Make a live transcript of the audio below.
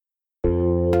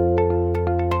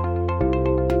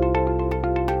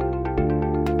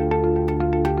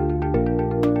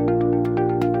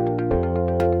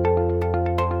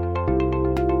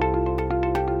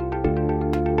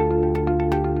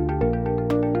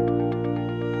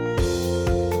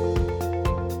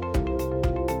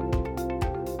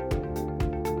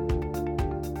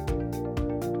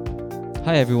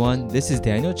Hi everyone, this is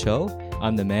Daniel Cho.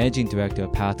 I'm the Managing Director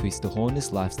of Pathways to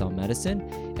Wholeness Lifestyle Medicine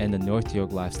and the North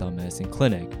York Lifestyle Medicine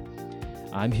Clinic.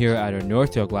 I'm here at our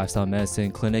North York Lifestyle Medicine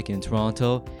Clinic in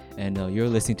Toronto, and you're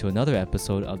listening to another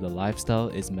episode of the Lifestyle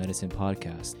is Medicine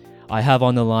podcast. I have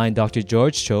on the line Dr.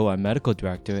 George Cho, our Medical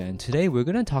Director, and today we're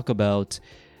going to talk about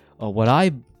what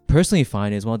I personally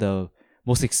find is one of the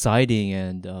most exciting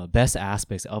and best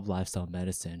aspects of lifestyle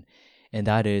medicine, and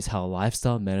that is how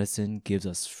lifestyle medicine gives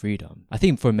us freedom. I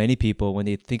think for many people, when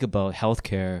they think about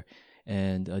healthcare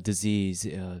and disease,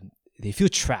 they feel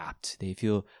trapped. They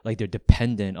feel like they're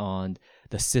dependent on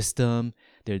the system.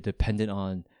 They're dependent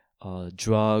on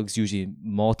drugs, usually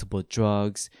multiple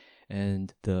drugs,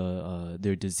 and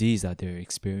their disease that they're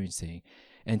experiencing.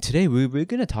 And today we're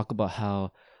going to talk about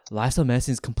how lifestyle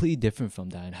medicine is completely different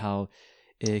from that, and how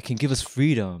it can give us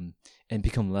freedom and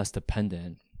become less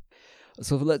dependent.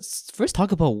 So let's first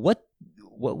talk about what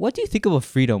do you think about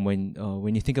freedom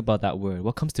when you think about that word?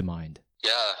 What comes to mind?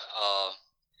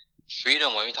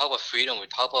 Freedom. When we talk about freedom, we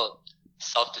talk about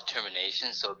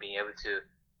self-determination. So being able to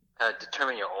kind of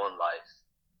determine your own life,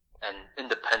 and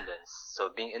independence. So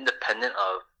being independent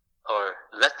of, or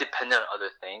less dependent on other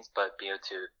things, but being able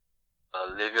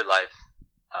to live your life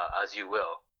as you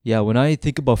will. Yeah, when I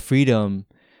think about freedom,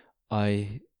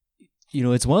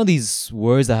 it's one of these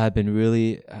words that have been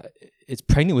really, it's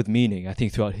pregnant with meaning, I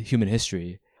think, throughout human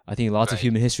history. I think lots of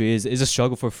human history is a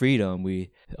struggle for freedom.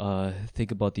 We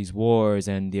think about these wars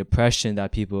and the oppression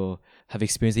that people have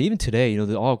experienced. Even today,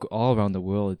 all around the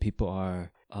world, people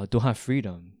don't have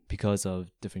freedom because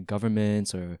of different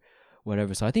governments or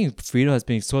whatever. So I think freedom has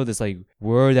been sort of this like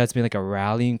word that's been like a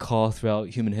rallying call throughout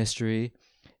human history,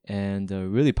 and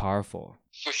really powerful.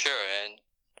 For sure. And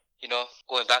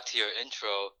going back to your intro,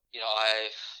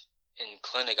 in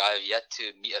clinic, I've yet to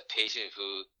meet a patient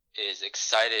who is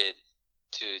excited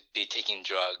to be taking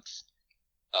drugs,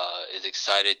 is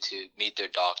excited to meet their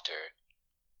doctor.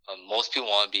 Most people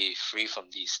want to be free from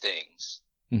these things,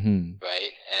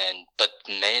 right? But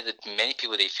many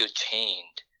people, they feel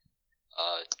chained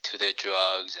to their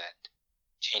drugs and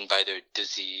chained by their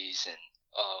disease. And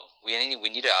we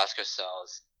need to ask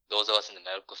ourselves, those of us in the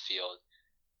medical field,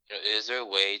 is there a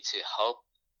way to help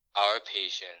our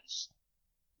patients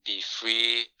be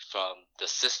free from the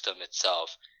system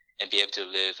itself and be able to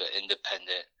live an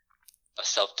independent, a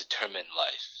self-determined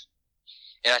life?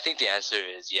 And I think the answer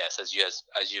is yes. As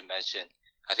you mentioned,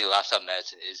 I think lifestyle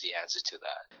medicine is the answer to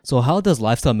that. So how does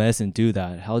lifestyle medicine do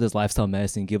that? How does lifestyle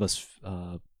medicine give us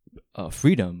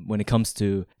freedom when it comes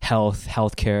to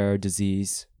healthcare,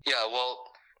 disease? Yeah,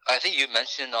 well, I think you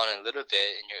mentioned on it a little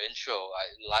bit in your intro.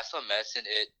 Lifestyle medicine,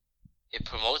 it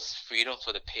promotes freedom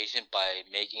for the patient by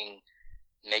making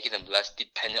them less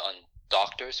dependent on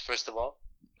doctors, first of all.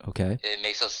 Okay. It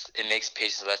makes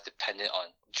patients less dependent on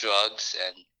drugs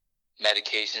and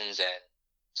medications and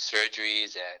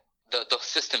surgeries and the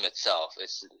system itself.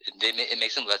 It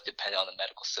makes them less dependent on the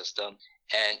medical system,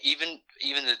 and even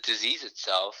the disease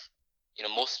itself.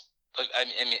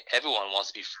 Everyone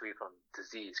wants to be free from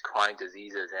disease, chronic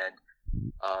diseases, and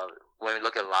when we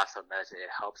look at lifestyle medicine, it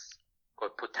helps, or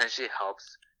potentially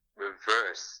helps,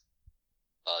 reverse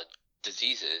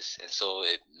diseases, and so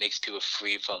it makes people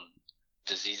free from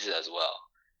diseases as well.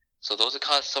 So those are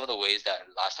kind of some of the ways that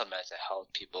lifestyle medicine helps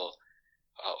people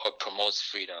or promotes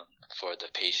freedom for the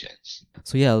patients.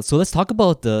 So let's talk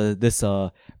about this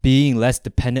being less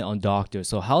dependent on doctors.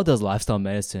 So how does lifestyle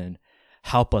medicine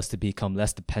help us to become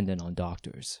less dependent on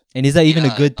doctors? And is that even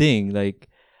a good thing? Like,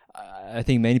 I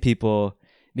think many people,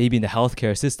 maybe in the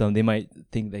healthcare system, they might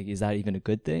think, like, is that even a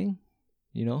good thing?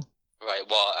 Right.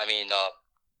 Well,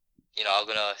 I'm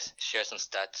gonna share some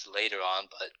stats later on,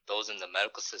 but those in the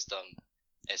medical system,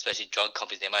 especially drug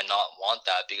companies, they might not want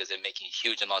that because they're making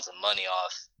huge amounts of money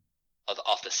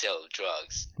off the sale of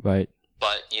drugs. Right.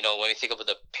 But when you think about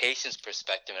the patient's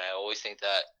perspective, and I always think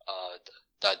that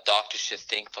that doctors should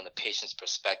think from the patient's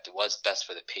perspective, what's best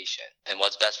for the patient, and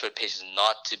what's best for the patient is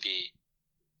not to be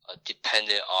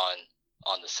dependent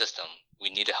on the system. We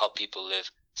need to help people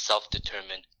live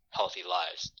self-determined, healthy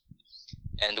lives.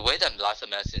 And the way that lifestyle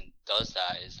medicine does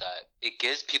that is that it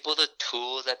gives people the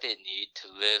tools that they need to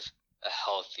live a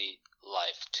healthy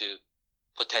life, to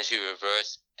potentially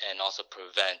reverse and also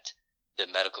prevent the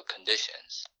medical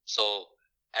conditions. So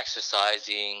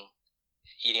exercising,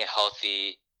 eating a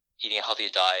healthy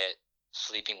diet,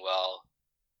 sleeping well,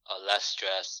 less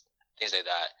stress, things like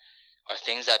that, are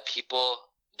things that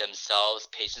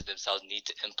patients themselves need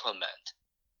to implement.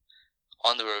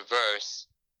 On the reverse,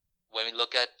 when we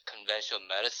look at conventional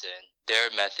medicine, their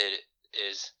method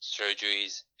is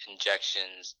surgeries,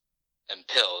 injections, and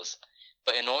pills.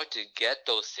 But in order to get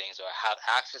those things or have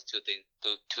access to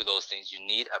those things, you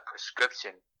need a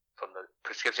prescription from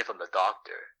the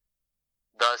doctor.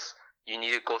 Thus, you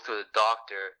need to go through the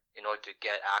doctor in order to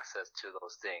get access to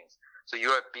those things. So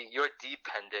you're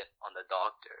dependent on the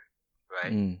doctor,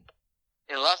 right?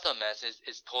 In lifestyle medicine,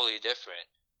 it's totally different.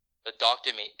 The doctor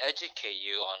may educate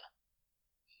you on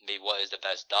maybe what is the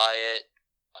best diet,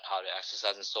 on how to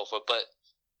exercise and so forth, but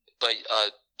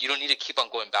you don't need to keep on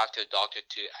going back to the doctor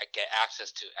to get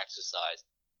access to exercise,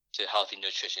 to healthy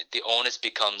nutrition. The onus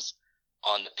becomes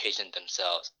on the patient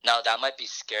themselves. Now, that might be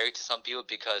scary to some people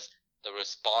because the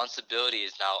responsibility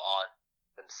is now on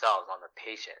themselves, on the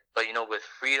patient. But, with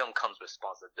freedom comes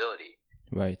responsibility.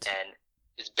 Right. And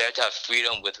it's better to have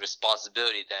freedom with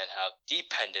responsibility than have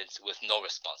dependence with no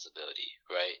responsibility,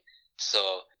 right?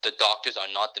 So the doctors are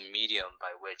not the medium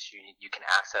by which you can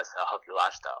access a healthy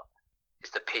lifestyle. It's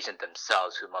the patient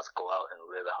themselves who must go out and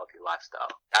live a healthy lifestyle.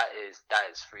 That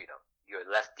is freedom. You're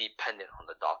less dependent on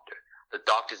the doctor. The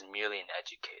doctor is merely an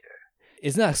educator.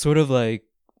 Isn't that sort of like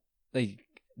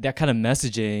that kind of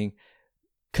messaging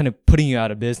kind of putting you out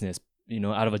of business,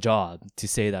 out of a job, to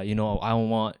say that, I don't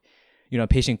want, a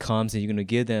patient comes and you're going to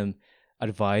give them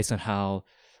advice on how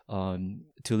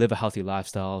to live a healthy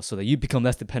lifestyle so that you become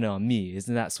less dependent on me?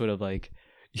 Isn't that sort of like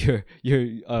you're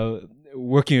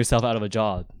working yourself out of a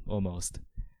job almost?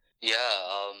 Yeah,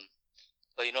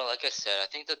 but like I said, I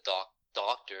think the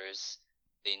doctors,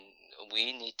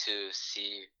 we need to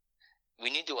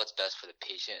do what's best for the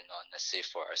patient, not necessarily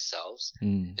for ourselves.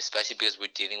 Especially because we're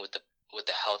dealing with the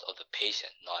health of the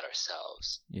patient, not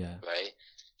ourselves. Yeah. Right.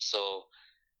 So,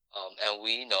 and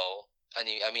we know,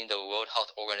 the World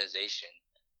Health Organization,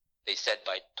 they said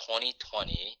by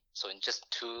 2020, so in just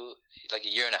a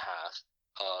year and a half,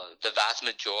 the vast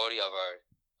majority of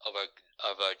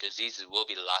our diseases will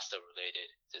be lifestyle-related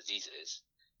diseases.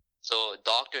 So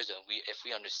doctors, if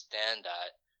we understand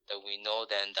that we know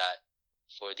then that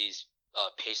for these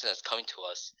patients that's coming to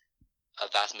us, a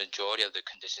vast majority of the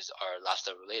conditions are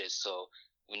lifestyle-related. So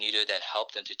we need to then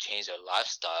help them to change their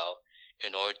lifestyle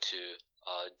in order to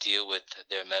deal with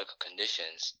their medical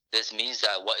conditions. This means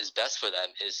that what is best for them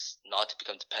is not to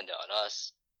become dependent on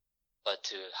us, but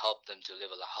to help them to live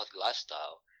a healthy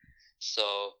lifestyle.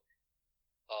 So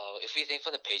if we think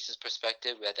from the patient's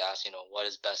perspective, we have to ask, what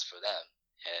is best for them?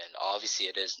 And obviously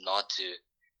it is not to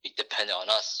be dependent on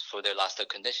us for their lifestyle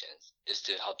conditions. It's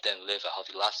to help them live a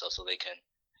healthy lifestyle so they can,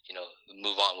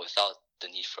 move on without the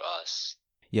need for us.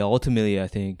 Yeah, ultimately, I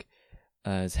think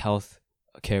as health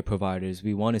care providers,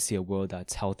 we want to see a world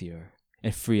that's healthier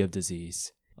and free of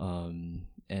disease.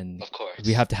 And of course,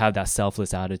 we have to have that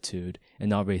selfless attitude and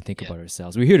not really think about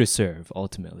ourselves. We're here to serve,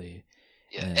 ultimately.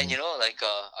 Yeah, and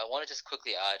I want to just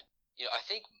quickly add, I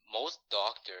think most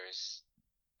doctors,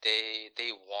 they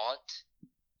want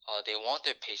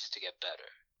their patients to get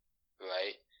better,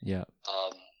 right? Yeah.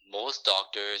 Most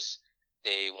doctors,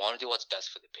 they want to do what's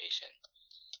best for the patient,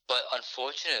 but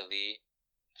unfortunately,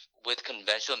 with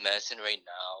conventional medicine right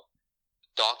now,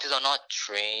 doctors are not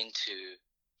trained to.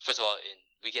 First of all,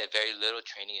 we get very little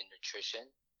training in nutrition,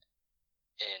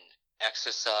 in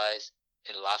exercise,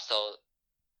 in lifestyle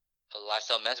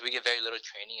medicine. We get very little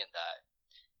training in that,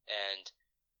 and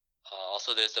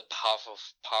also there's the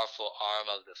powerful arm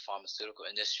of the pharmaceutical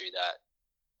industry that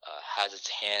has its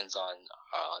hands on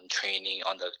training,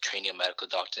 on the training of medical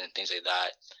doctors and things like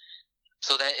that.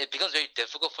 So then it becomes very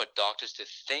difficult for doctors to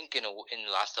think in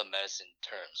lifestyle medicine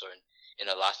terms or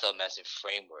in a lifestyle medicine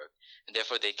framework, and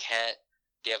therefore they're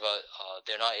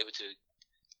not able to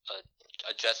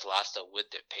address lifestyle with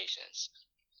their patients.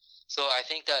 So I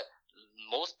think that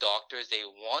most doctors, they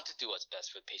want to do what's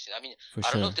best for the patient. I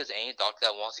don't know if there's any doctor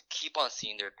that wants to keep on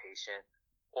seeing their patient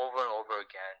over and over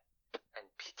again and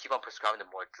keep on prescribing them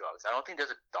more drugs. I don't think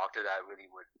there's a doctor that really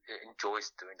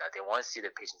enjoys doing that. They want to see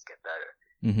their patients get better.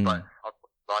 Mm-hmm. But a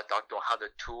lot of doctors don't have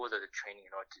the tools or the training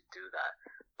in order to do that.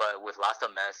 But with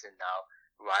lifestyle medicine now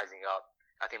rising up,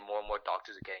 I think more and more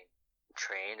doctors are getting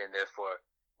trained, and therefore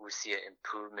we see an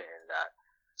improvement in that.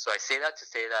 So I say that to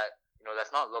say that,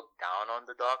 let's not look down on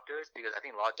the doctors, because I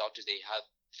think a lot of doctors, they have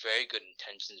very good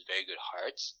intentions, very good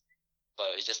hearts,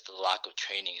 but it's just the lack of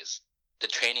training is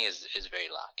very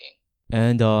lacking.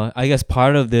 And I guess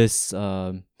part of this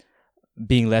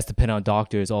being less dependent on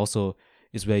doctors also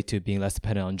is related to being less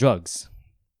dependent on drugs.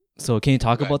 So can you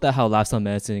talk about that, how lifestyle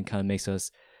medicine kind of makes us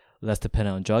less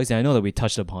dependent on drugs? And I know that we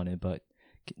touched upon it, but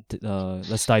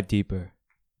let's dive deeper.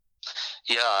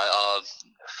 Yeah,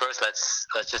 first let's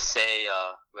just say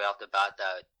right off the bat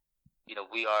that we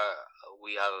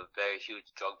have a very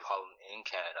huge drug problem in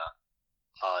Canada.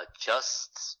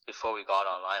 Just before we got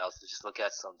online, I was just looking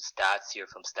at some stats here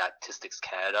from Statistics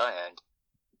Canada, and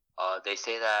they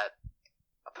say that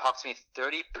approximately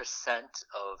 30%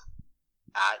 of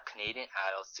Canadian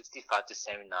adults 65 to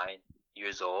 79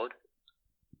 years old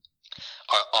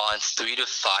are on 3 to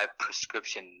 5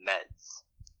 prescription meds.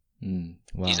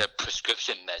 Wow. These are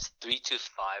prescription meds, 3 to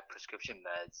 5 prescription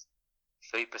meds.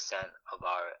 30% of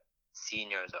our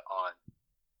seniors are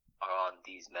on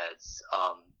these meds.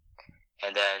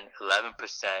 And then 11%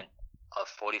 of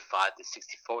 45 to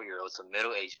 64-year-olds, so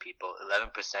middle-aged people,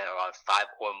 11% are on 5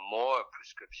 or more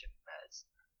prescription meds.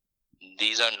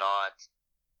 These are not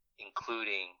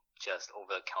including just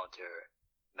over-the-counter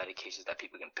medications that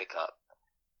people can pick up,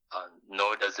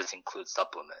 nor does this include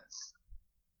supplements.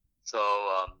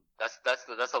 So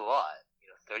that's a lot.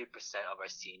 30% of our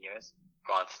seniors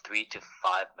are on 3 to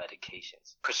 5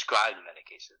 medications, prescribed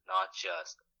medications, not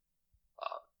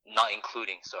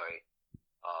including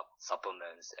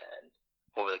supplements and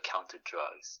over-the-counter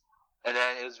drugs. And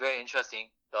then it was very interesting.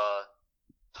 The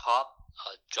top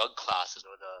drug classes,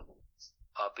 or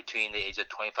between the age of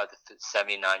 25 to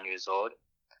 79 years old,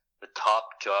 the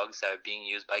top drugs that are being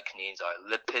used by Canadians are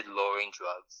lipid-lowering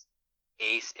drugs,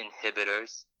 ACE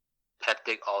inhibitors,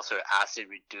 peptic ulcer acid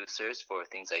reducers for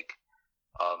things like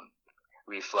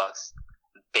reflux,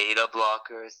 beta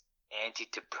blockers,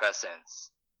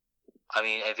 antidepressants. I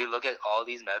mean, if you look at all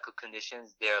these medical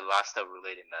conditions, they're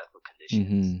lifestyle-related medical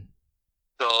conditions.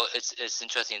 So it's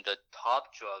interesting. The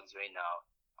top drugs right now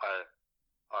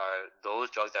are those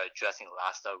drugs that are addressing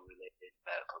lifestyle-related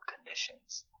medical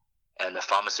conditions, and the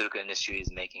pharmaceutical industry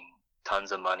is making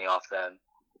tons of money off them,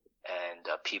 and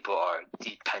people are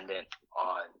dependent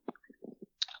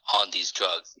on these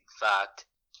drugs. In fact,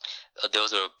 there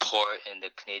was a report in the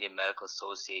Canadian Medical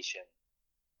Association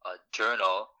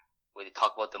journal where they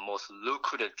talk about the most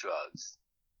lucrative drugs.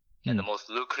 And the most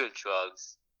lucrative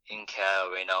drugs in Canada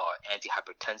right now are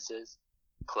antihypertensives,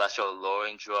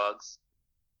 cholesterol-lowering drugs,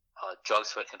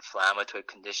 drugs for inflammatory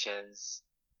conditions,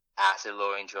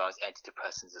 acid-lowering drugs,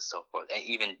 antidepressants, and so forth, and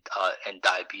even and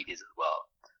diabetes as well.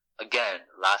 Again,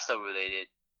 lifestyle-related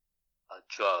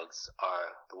drugs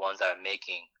are the ones that are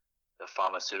making the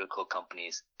pharmaceutical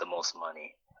companies the most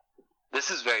money. This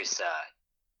is very sad.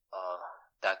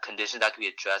 That conditions that can be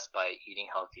addressed by eating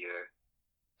healthier,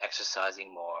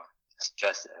 exercising more,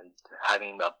 stress, and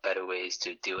having better ways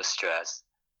to deal with stress,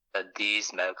 that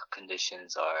these medical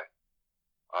conditions are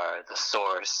the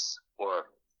source, or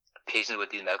patients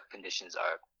with these medical conditions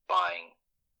are buying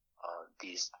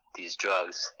these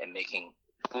drugs and making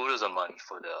oodles of money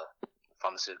for the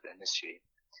pharmaceutical industry.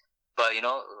 But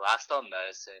lifestyle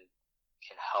medicine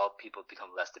can help people become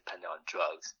less dependent on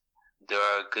drugs. There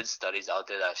are good studies out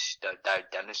there that are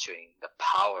demonstrating the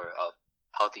power of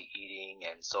healthy eating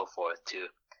and so forth to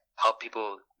help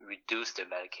people reduce their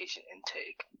medication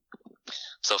intake.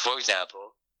 So, for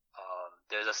example,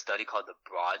 there's a study called the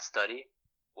BROAD study,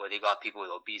 where they got people with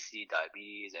obesity,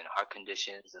 diabetes, and heart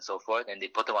conditions and so forth, and they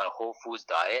put them on a whole foods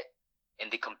diet,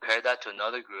 and they compared that to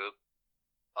another group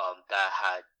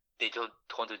they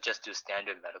told to just do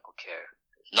standard medical care.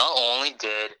 Not only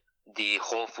did the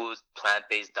whole foods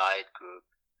plant-based diet group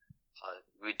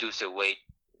reduce their weight,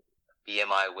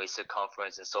 BMI, waist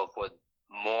circumference, and so forth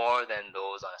more than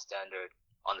those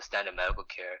on the standard medical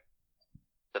care,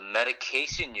 the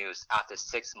medication use after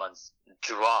 6 months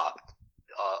dropped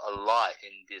a lot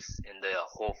in the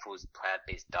whole foods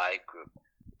plant-based diet group.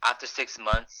 After 6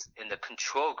 months, in the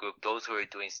control group, those who were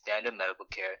doing standard medical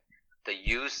care, the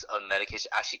use of medication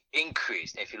actually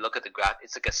increased. And if you look at the graph,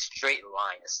 it's like a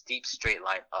steep straight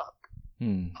line up.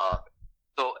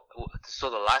 So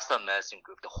the lifestyle medicine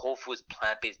group, the whole foods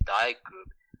plant-based diet group,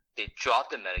 they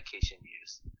dropped the medication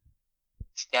use.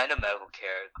 Standard medical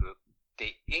care group,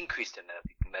 they increased the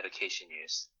medication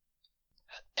use.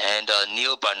 And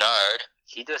Neil Barnard,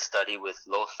 he did a study with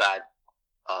the low-fat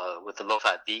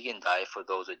vegan diet for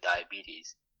those with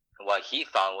diabetes. And what he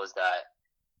found was that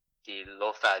the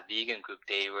low-fat vegan group,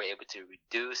 they were able to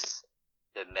reduce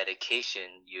the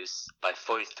medication use by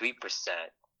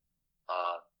 43%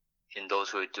 in those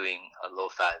who are doing a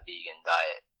low-fat vegan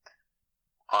diet.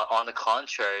 On the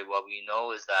contrary, what we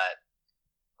know is that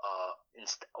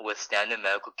with standard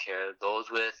medical care, those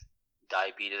with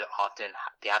diabetes often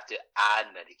they have to add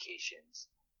medications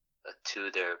to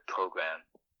their program.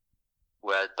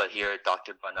 But here,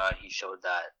 Dr. Barnard, he showed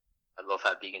that a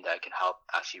low-fat vegan diet can help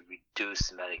actually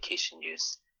reduce medication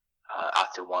use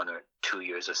after 1 or 2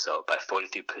 years or so by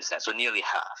 43%, so nearly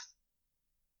half.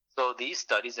 So these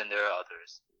studies, and there are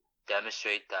others,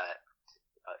 demonstrate that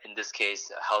in this case,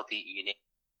 healthy eating,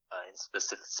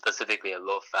 specifically a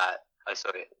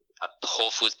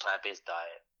whole foods plant-based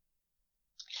diet,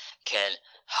 can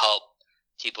help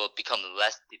people become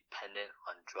less dependent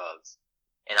on drugs.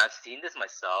 And I've seen this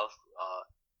myself,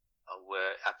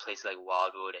 where at places like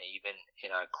Wildwood and even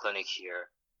in our clinic here,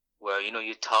 where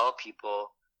you tell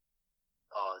people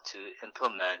to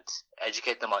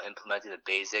educate them on implementing the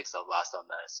basics of lifestyle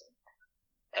medicine,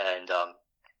 and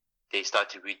they start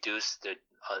to reduce their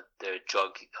their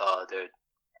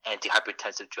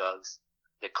antihypertensive drugs,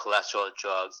 their cholesterol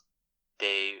drugs.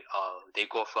 They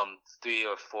go from 3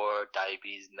 or 4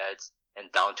 diabetes meds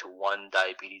and down to 1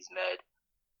 diabetes med,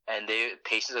 and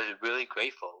patients are really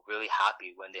grateful, really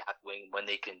happy when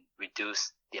they can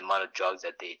reduce the amount of drugs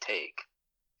that they take.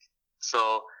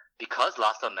 So because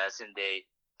lifestyle medicine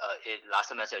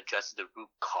addresses the root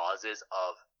causes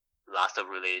of lifestyle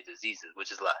related diseases,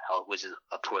 which is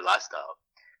a poor lifestyle.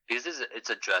 Because it's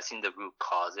addressing the root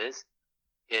causes,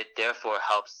 it therefore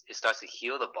it starts to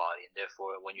heal the body, and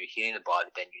therefore when you're healing the body,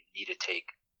 then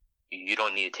you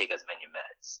don't need to take as many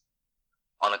meds.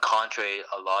 On the contrary,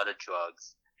 a lot of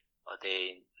drugs,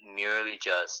 they merely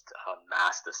just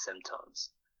mask the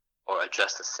symptoms or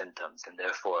address the symptoms, and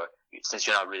therefore, since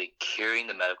you're not really curing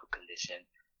the medical condition,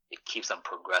 it keeps on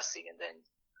progressing, and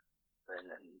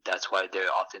that's why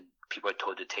people are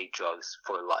told to take drugs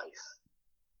for life.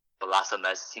 But lifestyle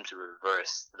medicine seems to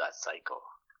reverse that cycle.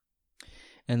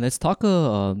 And let's talk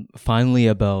finally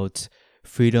about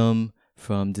freedom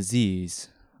from disease.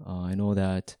 I know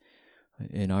that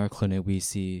in our clinic we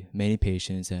see many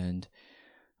patients, and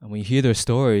when you hear their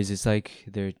stories, it's like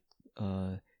they're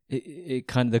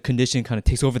the condition kind of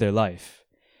takes over their life,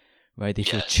 right? They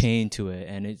feel chained to it,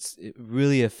 and it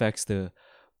really affects the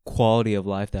quality of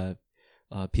life that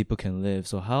people can live.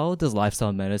 So how does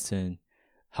lifestyle medicine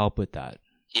help with that?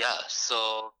 Yeah,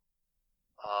 so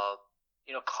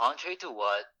contrary to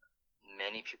what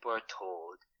many people are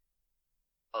told,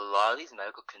 a lot of these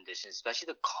medical conditions, especially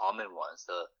the common ones,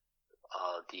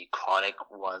 the chronic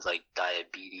ones like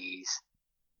diabetes,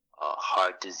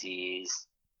 heart disease,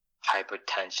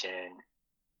 hypertension,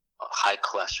 high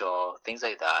cholesterol, things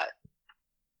like that,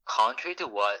 contrary to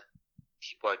what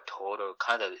people are told or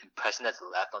kind of the impression that's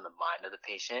left on the mind of the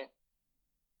patient,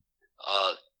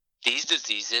 these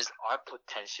diseases are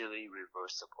potentially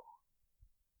reversible.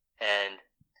 And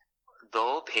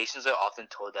though patients are often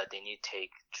told that they need to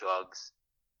take drugs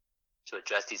to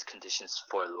address these conditions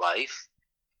for life,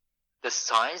 the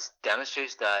science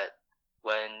demonstrates that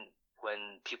when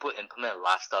people implement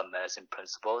lifestyle medicine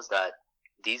principles, that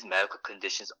these medical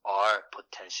conditions are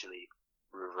potentially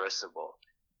reversible.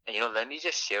 And let me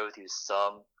just share with you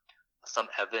some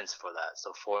evidence for that.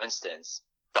 So for instance,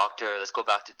 let's go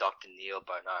back to Dr. Neil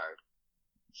Barnard.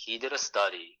 He did a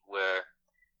study where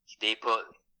they put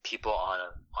people on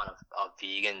a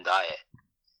vegan diet,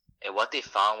 and what they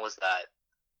found was that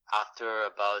after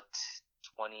about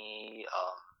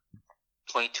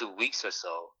 22 weeks or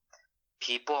so,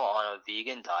 people on a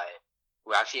vegan diet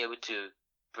were actually able to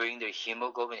bring their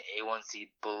hemoglobin A1C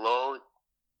below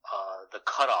the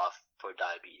cutoff for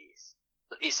diabetes.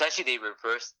 Essentially, they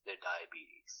reversed their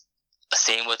diabetes.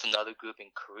 Same with another group in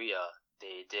Korea.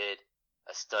 They did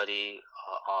a study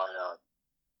on a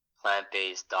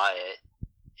plant-based diet,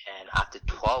 and after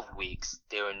 12 weeks,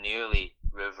 they were nearly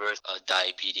reversed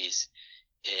diabetes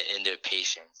in their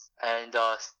patients. And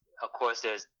of course,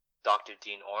 there's Dr.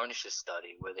 Dean Ornish's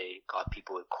study where they got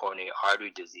people with coronary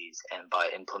artery disease, and by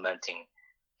implementing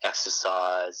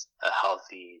exercise, a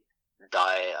healthy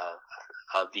diet,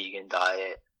 a vegan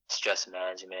diet, stress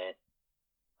management,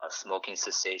 smoking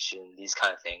cessation, these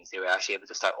kind of things, they were actually able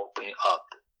to start opening up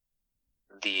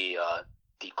the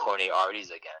coronary arteries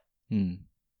again.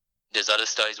 There's other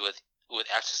studies with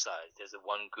exercise. There's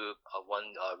one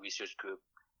research group.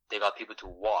 They got people to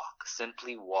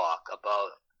simply walk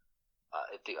about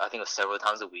I think it was several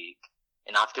times a week,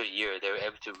 and after a year, they were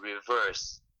able to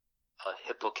reverse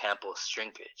hippocampal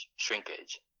shrinkage.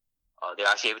 They're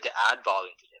actually able to add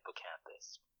volume to the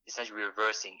hippocampus, essentially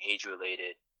reversing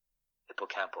age-related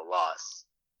hippocampal loss.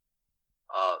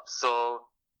 So,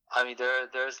 I mean,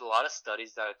 there's a lot of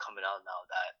studies that are coming out now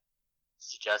that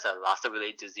suggest that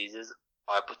lifestyle-related diseases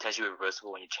are potentially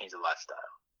reversible when you change the lifestyle.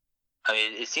 I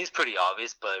mean, it seems pretty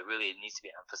obvious, but really it needs to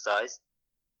be emphasized.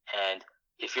 And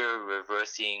if you're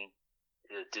reversing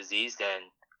the disease, then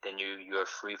you're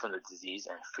free from the disease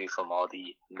and free from all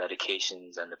the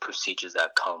medications and the procedures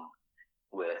that come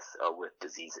with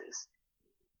diseases.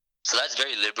 So that's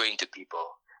very liberating to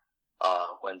people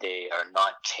when they are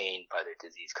not chained by their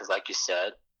disease. Because like you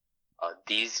said,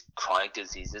 these chronic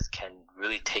diseases can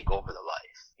really take over the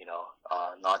life,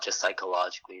 not just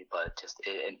psychologically, but just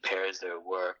it impairs their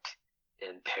work, it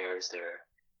impairs their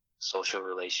social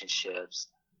relationships.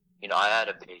 I had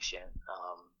a patient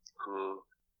who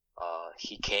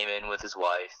he came in with his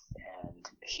wife, and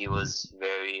and he was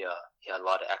very he had a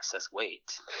lot of excess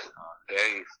weight,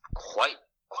 quite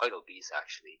obese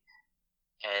actually,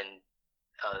 and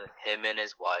him and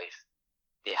his wife,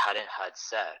 they hadn't had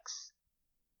sex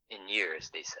in years,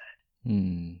 they said.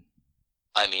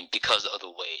 I mean, because of the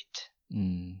weight,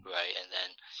 right? And then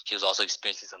he was also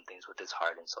experiencing some things with his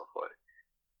heart and so forth.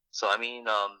 So I mean,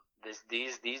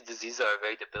 these diseases are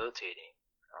very debilitating,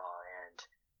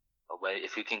 and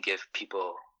if we can give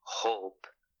people hope,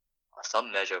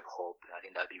 some measure of hope, I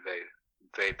think that'd be very,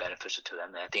 very beneficial to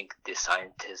them. And I think the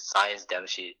science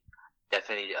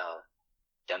definitely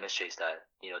demonstrates that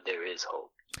there is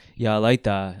hope. Yeah, I like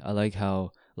that. I like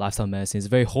how lifestyle medicine is a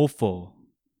very hopeful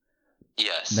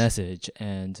message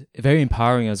and very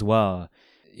empowering as well.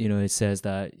 It says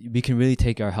that we can really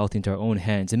take our health into our own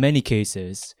hands in many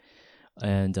cases.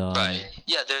 And right.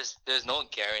 Yeah, there's no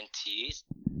guarantees,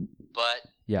 but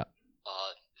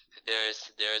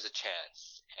there's a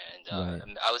chance,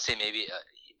 and I would say maybe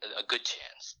a good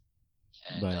chance,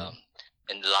 and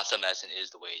and the lifestyle medicine is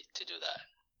the way to do that.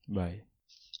 Right.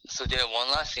 So there, one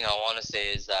last thing I want to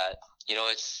say is that it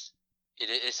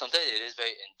is sometimes it is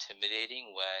very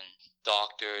intimidating when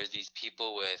doctors, these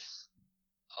people with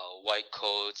white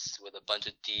coats with a bunch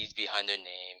of D's behind their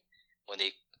name, when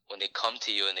they come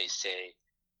to you and they say,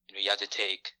 you have to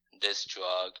take this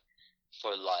drug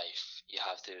for life, you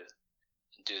have to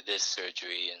do this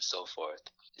surgery and so forth.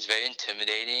 It's very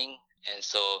intimidating, and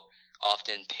so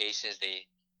often patients they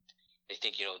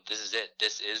think this is it,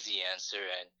 this is the answer,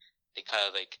 and they kind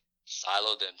of like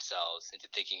silo themselves into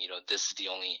thinking this is the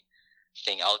only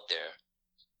thing out there.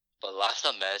 But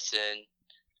lifestyle medicine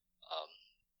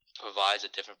provides a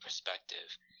different perspective,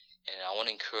 and I want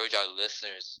to encourage our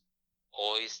listeners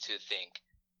always to think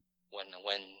when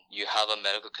you have a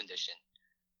medical condition,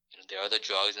 there are the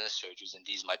drugs and the surgeries, and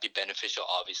these might be beneficial,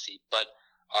 obviously, but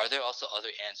are there also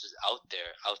other answers out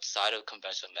there outside of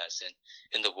conventional medicine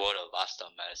in the world of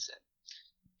lifestyle medicine?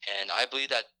 And I believe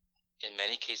that in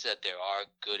many cases that there are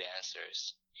good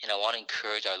answers, and I want to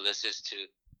encourage our listeners to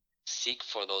seek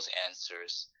for those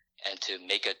answers and to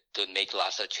make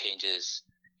lifestyle changes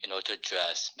in order to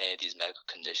address many of these medical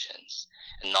conditions,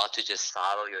 and not to just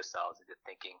silo yourselves into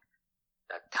thinking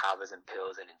that tablets and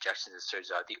pills and injections and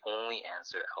surgeries are the only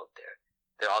answer out there.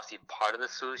 They're obviously part of the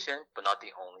solution, but not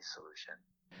the only solution.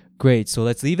 Great. So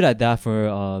let's leave it at that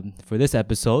for this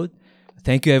episode.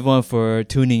 Thank you everyone for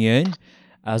tuning in.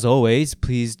 As always,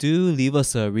 please do leave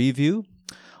us a review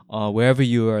wherever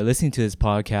you are listening to this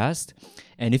podcast.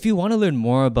 And if you want to learn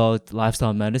more about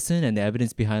lifestyle medicine and the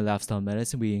evidence behind lifestyle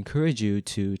medicine, we encourage you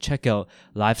to check out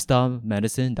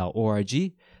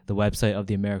lifestylemedicine.org, the website of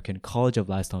the American College of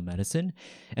Lifestyle Medicine.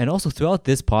 And also throughout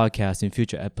this podcast and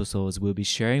future episodes, we'll be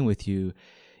sharing with you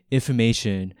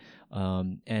information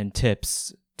and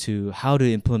tips to how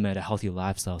to implement a healthy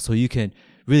lifestyle so you can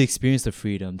really experience the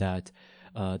freedom that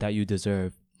you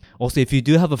deserve. Also, if you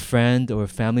do have a friend or a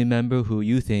family member who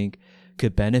you think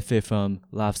could benefit from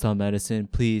lifestyle medicine,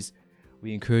 please,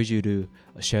 we encourage you to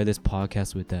share this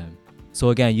podcast with them. So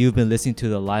again, you've been listening to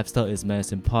the Lifestyle is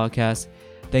Medicine podcast.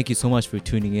 Thank you so much for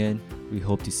tuning in. We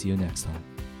hope to see you next time.